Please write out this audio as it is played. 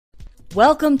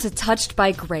Welcome to Touched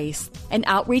by Grace, an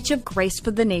outreach of Grace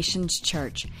for the Nations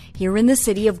Church, here in the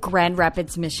city of Grand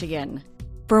Rapids, Michigan.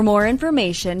 For more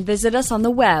information, visit us on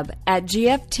the web at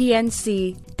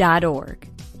gftnc.org.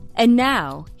 And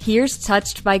now, here's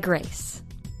Touched by Grace.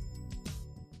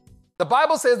 The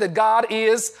Bible says that God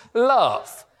is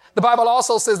love. The Bible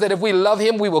also says that if we love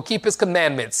him, we will keep his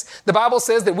commandments. The Bible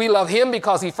says that we love him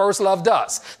because he first loved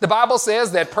us. The Bible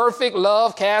says that perfect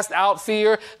love casts out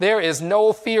fear. There is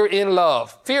no fear in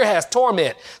love. Fear has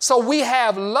torment. So we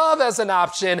have love as an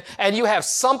option, and you have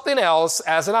something else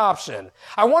as an option.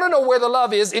 I want to know where the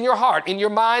love is in your heart, in your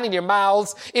mind, in your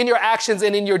mouths, in your actions,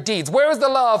 and in your deeds. Where is the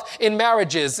love in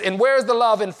marriages? And where is the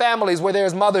love in families where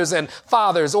there's mothers and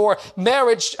fathers, or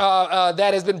marriage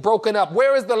that has been broken up?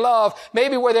 Where is the love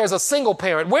maybe where there's a single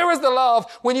parent? Where is the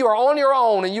love when you are on your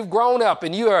own and you've grown up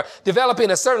and you are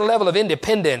developing a certain level of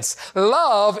independence?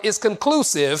 Love is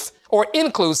conclusive or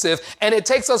inclusive, and it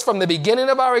takes us from the beginning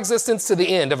of our existence to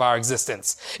the end of our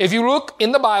existence. If you look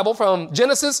in the Bible from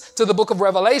Genesis to the book of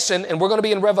Revelation, and we're going to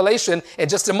be in Revelation in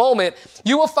just a moment,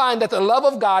 you will find that the love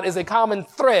of God is a common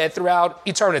thread throughout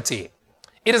eternity.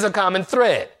 It is a common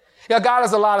thread. Now, God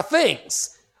is a lot of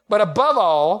things, but above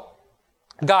all,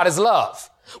 God is love.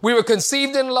 We were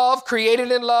conceived in love, created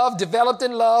in love, developed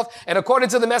in love, and according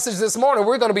to the message this morning,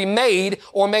 we're going to be made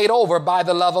or made over by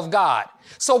the love of God.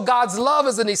 So God's love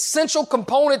is an essential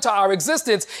component to our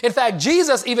existence. In fact,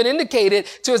 Jesus even indicated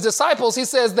to his disciples, he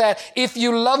says that if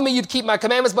you love me, you'd keep my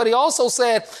commandments. But he also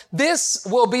said, this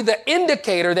will be the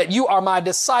indicator that you are my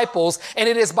disciples, and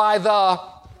it is by the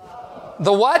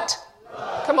what?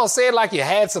 Come on, say it like you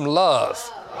had some love.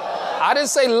 I didn't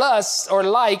say lust or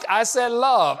like, I said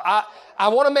love. I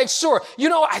want to make sure. You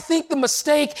know, I think the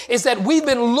mistake is that we've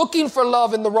been looking for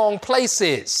love in the wrong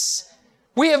places.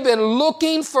 We have been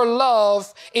looking for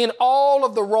love in all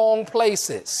of the wrong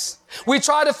places. We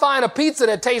try to find a pizza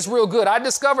that tastes real good. I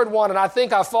discovered one and I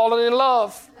think I've fallen in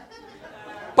love.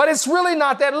 But it's really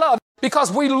not that love,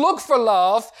 because we look for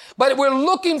love, but we're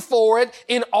looking for it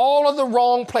in all of the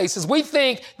wrong places. We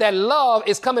think that love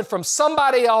is coming from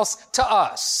somebody else to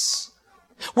us.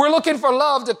 We're looking for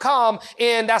love to come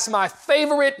in, that's my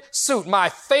favorite suit, my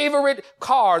favorite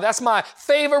car, that's my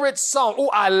favorite song. Oh,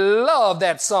 I love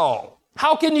that song.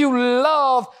 How can you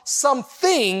love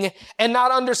something and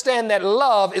not understand that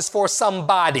love is for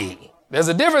somebody? There's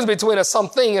a difference between a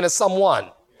something and a someone.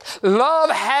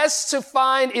 Love has to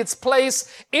find its place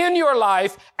in your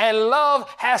life, and love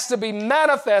has to be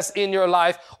manifest in your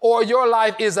life, or your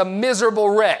life is a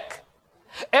miserable wreck.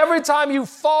 Every time you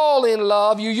fall in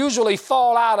love, you usually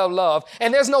fall out of love,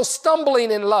 and there's no stumbling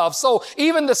in love. So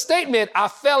even the statement, I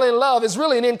fell in love, is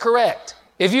really incorrect.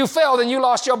 If you fell, then you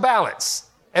lost your balance,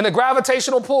 and the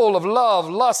gravitational pull of love,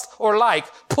 lust, or like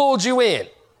pulled you in.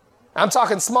 I'm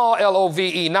talking small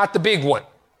L-O-V-E, not the big one.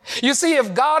 You see,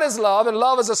 if God is love and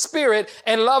love is a spirit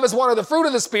and love is one of the fruit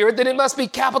of the spirit, then it must be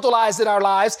capitalized in our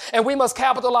lives, and we must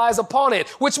capitalize upon it,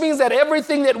 which means that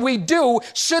everything that we do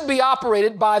should be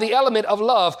operated by the element of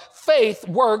love. Faith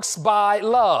works by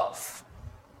love.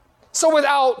 So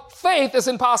without faith, it's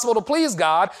impossible to please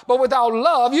God, but without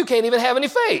love, you can't even have any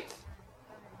faith.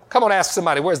 Come on, ask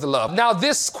somebody, where's the love? Now,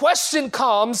 this question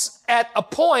comes at a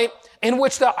point in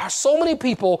which there are so many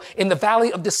people in the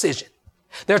valley of decision.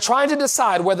 They're trying to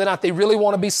decide whether or not they really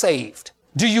want to be saved.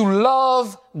 Do you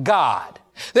love God?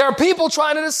 There are people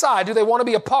trying to decide, do they want to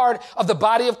be a part of the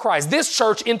body of Christ? This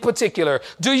church in particular.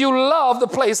 Do you love the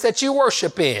place that you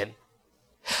worship in?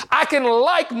 I can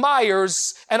like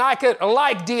Myers and I can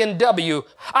like D&W.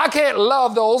 I can't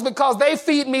love those because they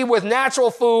feed me with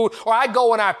natural food, or I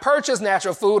go and I purchase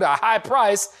natural food at a high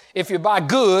price if you buy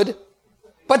good.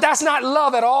 But that's not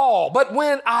love at all. But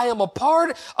when I am a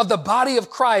part of the body of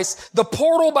Christ, the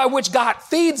portal by which God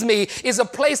feeds me is a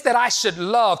place that I should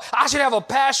love. I should have a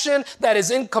passion that is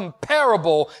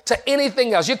incomparable to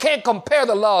anything else. You can't compare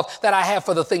the love that I have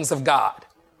for the things of God.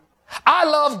 I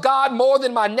love God more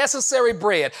than my necessary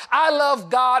bread. I love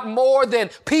God more than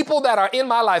people that are in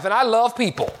my life, and I love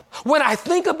people. When I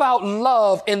think about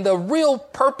love and the real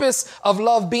purpose of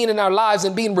love being in our lives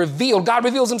and being revealed, God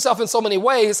reveals himself in so many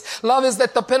ways. Love is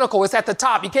at the pinnacle. It's at the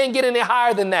top. You can't get any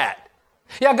higher than that.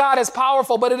 Yeah, God is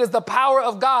powerful, but it is the power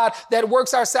of God that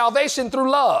works our salvation through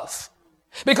love.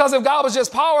 Because if God was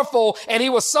just powerful and he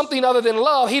was something other than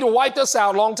love, he'd have wiped us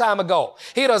out a long time ago.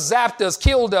 He'd have zapped us,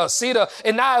 killed us. He'd have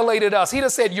annihilated us. He'd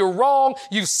have said, you're wrong.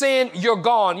 You sinned. You're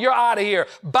gone. You're out of here.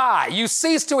 Bye. You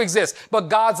cease to exist. But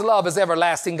God's love is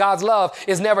everlasting. God's love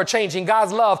is never changing.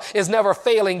 God's love is never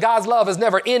failing. God's love is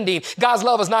never ending. God's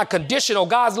love is not conditional.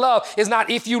 God's love is not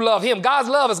if you love him. God's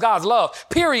love is God's love,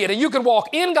 period. And you can walk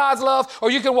in God's love or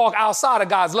you can walk outside of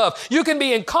God's love. You can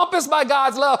be encompassed by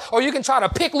God's love or you can try to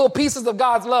pick little pieces of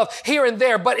God's love here and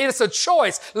there, but it's a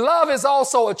choice. Love is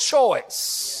also a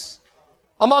choice.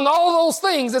 Among all those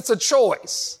things, it's a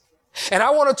choice. And I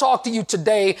want to talk to you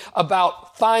today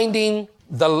about finding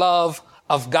the love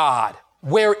of God.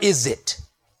 Where is it?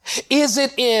 Is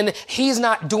it in he's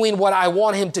not doing what I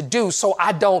want him to do, so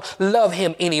I don't love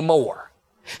him anymore?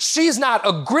 She's not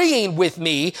agreeing with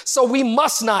me, so we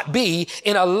must not be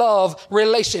in a love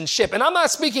relationship. And I'm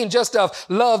not speaking just of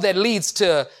love that leads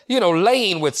to,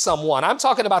 laying with someone. I'm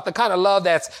talking about the kind of love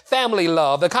that's family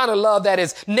love, the kind of love that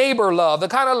is neighbor love, the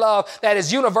kind of love that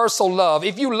is universal love.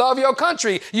 If you love your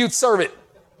country, you'd serve it.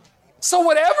 So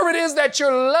whatever it is that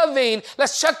you're loving,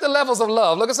 let's check the levels of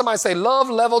love. Look at somebody say, love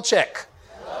level check.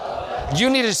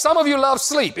 Some of you love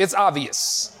sleep. It's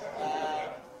obvious.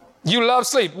 You love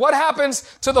sleep. What happens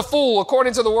to the fool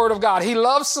according to the word of God? He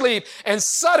loves sleep and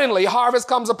suddenly harvest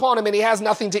comes upon him and he has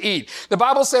nothing to eat. The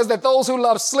Bible says that those who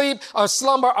love sleep or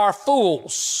slumber are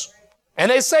fools.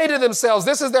 And they say to themselves,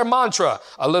 this is their mantra,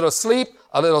 a little sleep,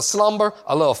 a little slumber,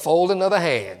 a little folding of the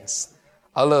hands.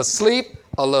 A little sleep,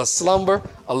 a little slumber,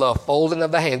 a little folding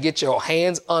of the hands. Get your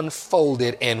hands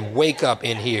unfolded and wake up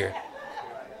in here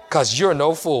because you're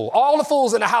no fool. All the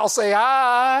fools in the house say,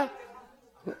 hi.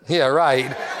 Yeah,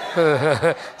 right.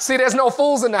 See, there's no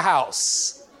fools in the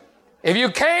house. If you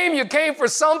came for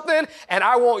something, and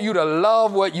I want you to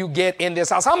love what you get in this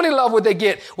house. How many love what they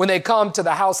get when they come to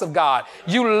the house of God?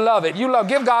 You love it.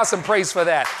 Give God some praise for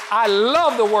that. I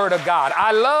love the word of God.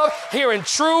 I love hearing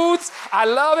truths. I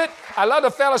love it. I love the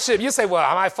fellowship. You say, well,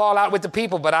 I might fall out with the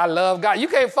people, but I love God. You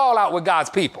can't fall out with God's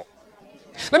people.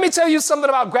 Let me tell you something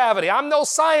about gravity. I'm no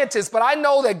scientist, but I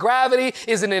know that gravity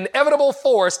is an inevitable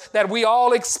force that we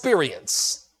all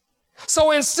experience.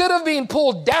 So instead of being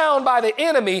pulled down by the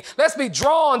enemy, let's be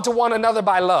drawn to one another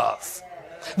by love.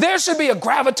 There should be a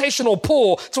gravitational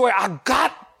pull to where I've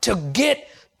got to get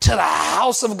to the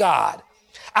house of God.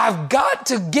 I've got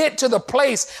to get to the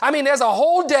place. There's a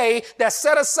whole day that's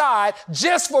set aside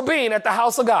just for being at the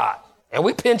house of God. And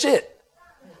we pinch it.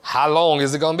 How long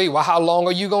is it going to be? Well, how long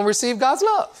are you going to receive God's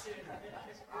love?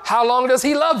 How long does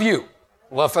he love you?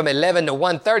 Well, from 11 to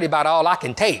 1:30, about all I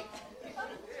can take.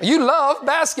 You love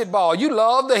basketball. You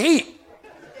love the Heat.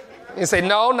 You say,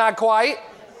 no, not quite.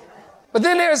 But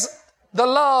then there's the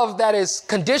love that is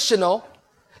conditional.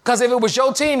 Because if it was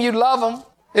your team, you'd love them.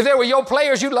 If they were your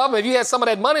players, you'd love them. If you had some of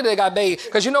that money they got paid.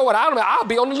 Because you know what? I'll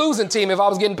be on the losing team if I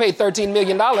was getting paid $13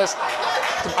 million.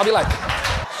 I'll be like,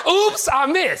 oops, I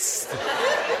missed.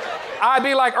 I'd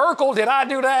be like, Urkel, did I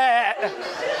do that?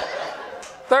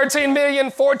 $13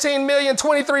 million, $14 million,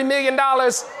 $23 million.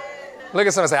 Look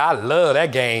at someone and say, I love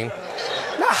that game.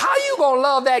 Now, how you going to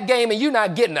love that game and you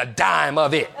not getting a dime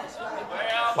of it?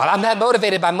 Well, I'm not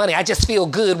motivated by money. I just feel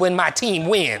good when my team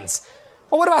wins.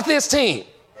 Well, what about this team?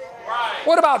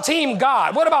 What about Team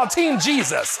God? What about Team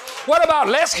Jesus? What about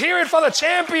let's hear it for the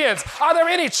champions? Are there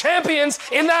any champions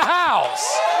in the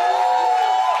house?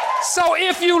 So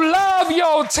if you love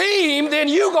your team, then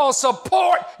you're going to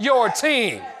support your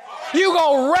team. You're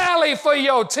going to rally for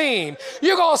your team.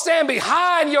 You're going to stand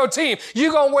behind your team.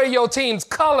 You're going to wear your team's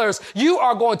colors. You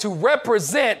are going to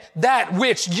represent that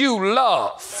which you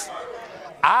love.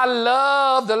 I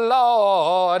love the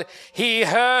Lord. He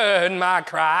heard my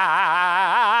cry.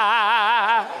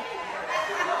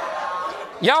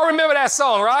 Y'all remember that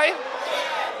song, right?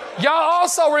 Y'all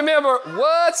also remember,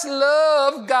 what's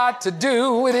love got to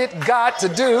do with it? Got to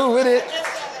do with it.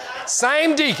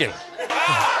 Same deacon.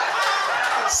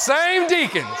 Same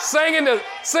deacon singing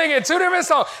two different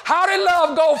songs. How did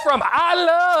love go from I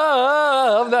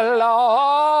love the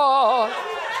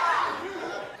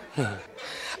Lord?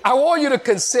 I want you to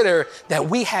consider that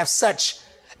we have such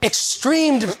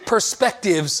extreme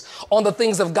perspectives on the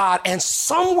things of God, and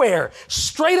somewhere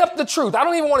straight up the truth. I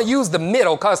don't even want to use the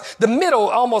middle because the middle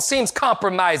almost seems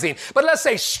compromising, but let's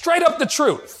say straight up the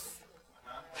truth.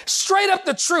 Straight up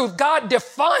the truth, God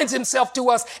defines himself to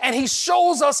us and he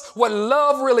shows us what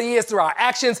love really is through our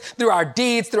actions, through our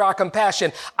deeds, through our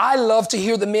compassion. I love to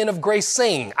hear the men of grace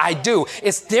sing. I do.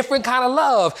 It's different kind of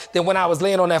love than when I was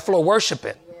laying on that floor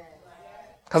worshiping.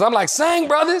 Because I'm like, sing,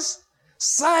 brothers,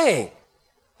 sing.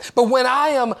 But when I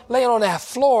am laying on that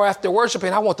floor after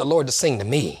worshiping, I want the Lord to sing to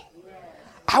me.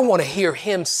 I want to hear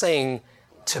him sing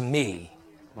to me.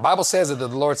 The Bible says that the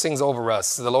Lord sings over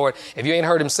us. The Lord, if you ain't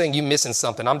heard him sing, you missing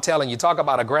something. I'm telling you, talk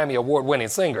about a Grammy award-winning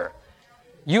singer.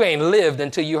 You ain't lived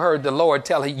until you heard the Lord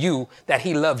tell you that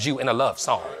he loves you in a love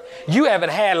song. You haven't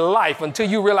had life until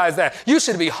you realize that. You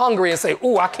should be hungry and say,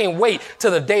 ooh, I can't wait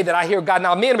till the day that I hear God.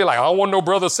 Now, men be like, I don't want no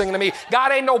brother singing to me.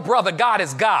 God ain't no brother. God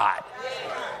is God.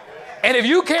 And if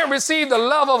you can't receive the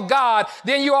love of God,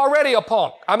 then you're already a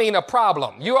punk. I mean, a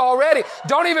problem. You already,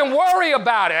 don't even worry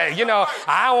about it. You know,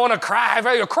 I don't want to cry.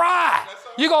 Cry.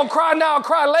 You going to cry now and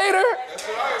cry later?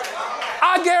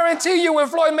 I guarantee you when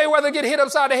Floyd Mayweather get hit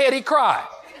upside the head, he cried.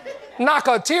 Knock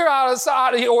a tear out of the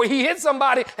side, or he hit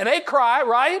somebody and they cry,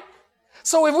 right?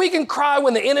 So if we can cry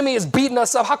when the enemy is beating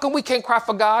us up, how come we can't cry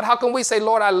for God? How come we say,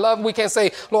 Lord, we can't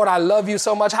say, Lord, I love you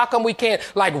so much? How come we can't,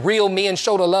 like real men,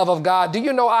 show the love of God? Do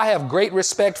you know I have great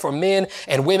respect for men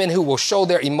and women who will show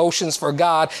their emotions for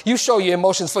God? You show your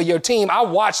emotions for your team. I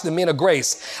watched the Men of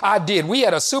Grace. I did. We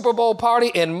had a Super Bowl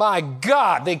party and my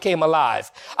God, they came alive.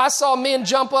 I saw men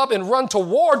jump up and run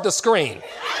toward the screen.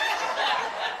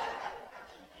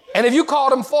 And if you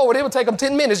called them forward, it would take them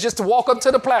 10 minutes just to walk up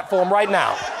to the platform right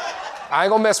now. I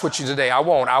ain't gonna mess with you today. I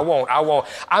won't.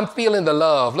 I'm feeling the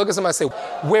love. Look at somebody and say,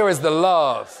 where is the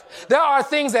love? There are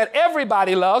things that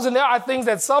everybody loves, and there are things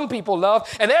that some people love,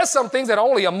 and there's some things that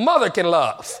only a mother can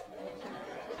love.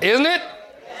 Isn't it?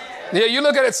 Yeah, you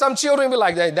look at it, some children be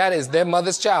like, that is their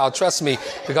mother's child, trust me,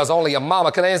 because only a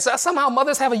mama can. And somehow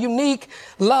mothers have a unique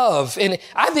love. And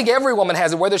I think every woman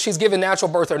has it, whether she's given natural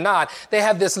birth or not. They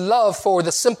have this love for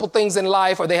the simple things in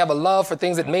life, or they have a love for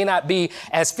things that may not be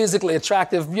as physically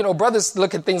attractive. You know, brothers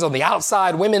look at things on the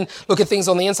outside. Women look at things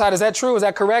on the inside. Is that true? Is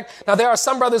that correct? Now, there are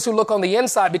some brothers who look on the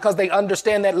inside because they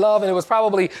understand that love, and it was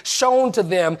probably shown to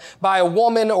them by a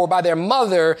woman or by their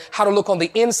mother how to look on the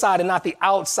inside and not the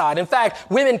outside. In fact,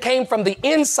 women came from the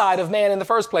inside of man in the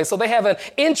first place. So they have an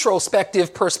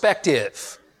introspective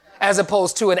perspective as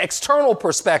opposed to an external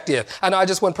perspective. I know I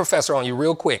just went professor on you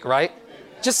real quick, right?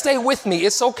 Just stay with me.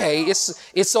 It's okay.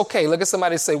 It's okay. Look at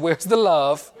somebody and say, where's the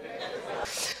love?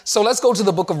 So let's go to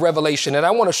the book of Revelation, and I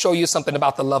want to show you something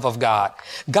about the love of God.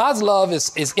 God's love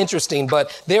is interesting,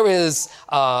 but there is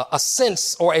a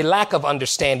sense or a lack of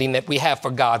understanding that we have for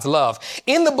God's love.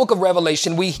 In the book of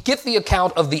Revelation, we get the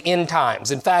account of the end times.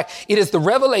 In fact, it is the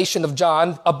revelation of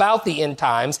John about the end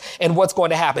times and what's going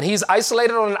to happen. He's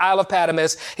isolated on an Isle of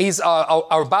Patmos. He's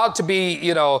about to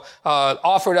be,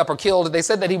 offered up or killed. They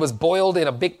said that he was boiled in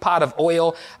a big pot of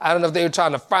oil. I don't know if they were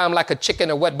trying to fry him like a chicken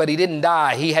or what, but he didn't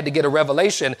die. He had to get a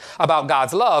revelation about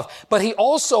God's love. But he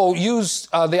also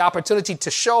used the opportunity to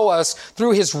show us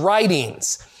through his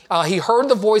writings. He heard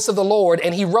the voice of the Lord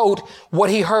and he wrote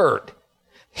what he heard.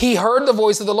 He heard the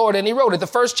voice of the Lord and he wrote it. The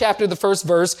first chapter, the first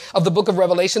verse of the book of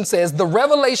Revelation says, the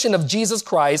revelation of Jesus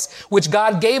Christ, which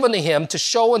God gave unto him to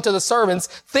show unto the servants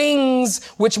things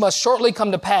which must shortly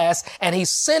come to pass. And he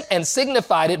sent and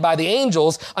signified it by the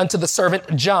angels unto the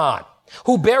servant John,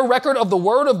 who bear record of the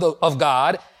word of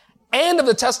God and of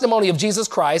the testimony of Jesus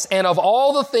Christ and of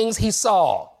all the things he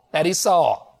saw.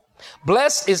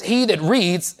 Blessed is he that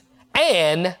reads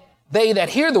and they that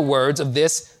hear the words of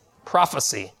this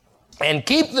prophecy and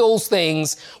keep those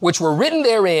things which were written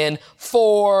therein,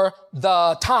 for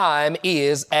the time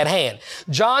is at hand.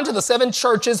 John, to the 7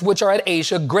 churches which are at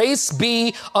Asia, grace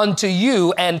be unto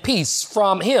you and peace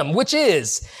from him, which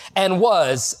is and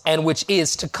was and which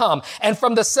is to come, and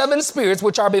from the 7 spirits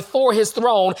which are before his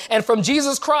throne, and from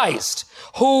Jesus Christ,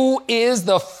 who is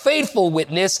the faithful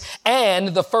witness and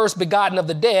the first begotten of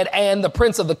the dead and the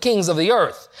prince of the kings of the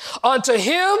earth. Unto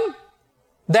him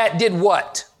that did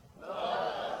what?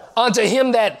 Unto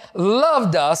him that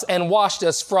loved us and washed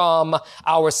us from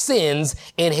our sins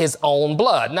in his own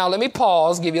blood. Now, let me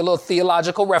pause, give you a little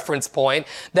theological reference point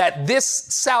that this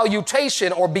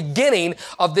salutation or beginning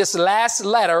of this last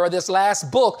letter or this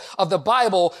last book of the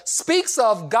Bible speaks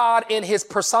of God in his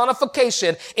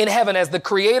personification in heaven as the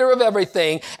creator of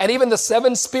everything. And even the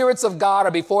 7 spirits of God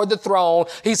are before the throne.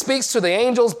 He speaks to the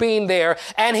angels being there.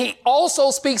 And he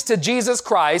also speaks to Jesus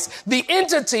Christ, the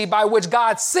entity by which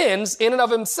God sends in and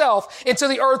of himself into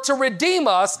the earth to redeem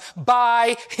us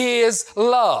by his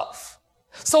love.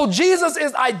 So Jesus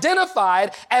is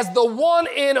identified as the one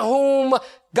in whom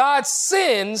God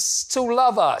sends to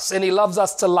love us, and he loves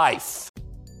us to life.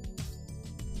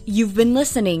 You've been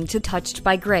listening to Touched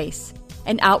by Grace,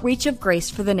 an outreach of Grace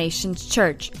for the Nations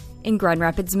Church in Grand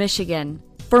Rapids, Michigan.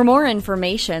 For more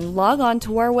information, log on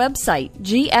to our website,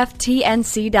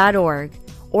 gftnc.org,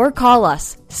 or call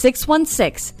us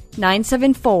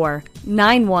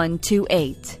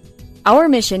 616-974-9128. Our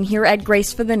mission here at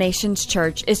Grace for the Nations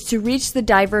Church is to reach the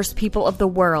diverse people of the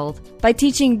world by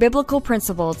teaching biblical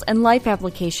principles and life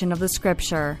application of the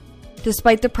Scripture.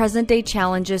 Despite the present-day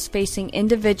challenges facing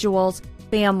individuals,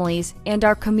 families, and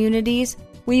our communities,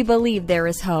 we believe there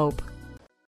is hope.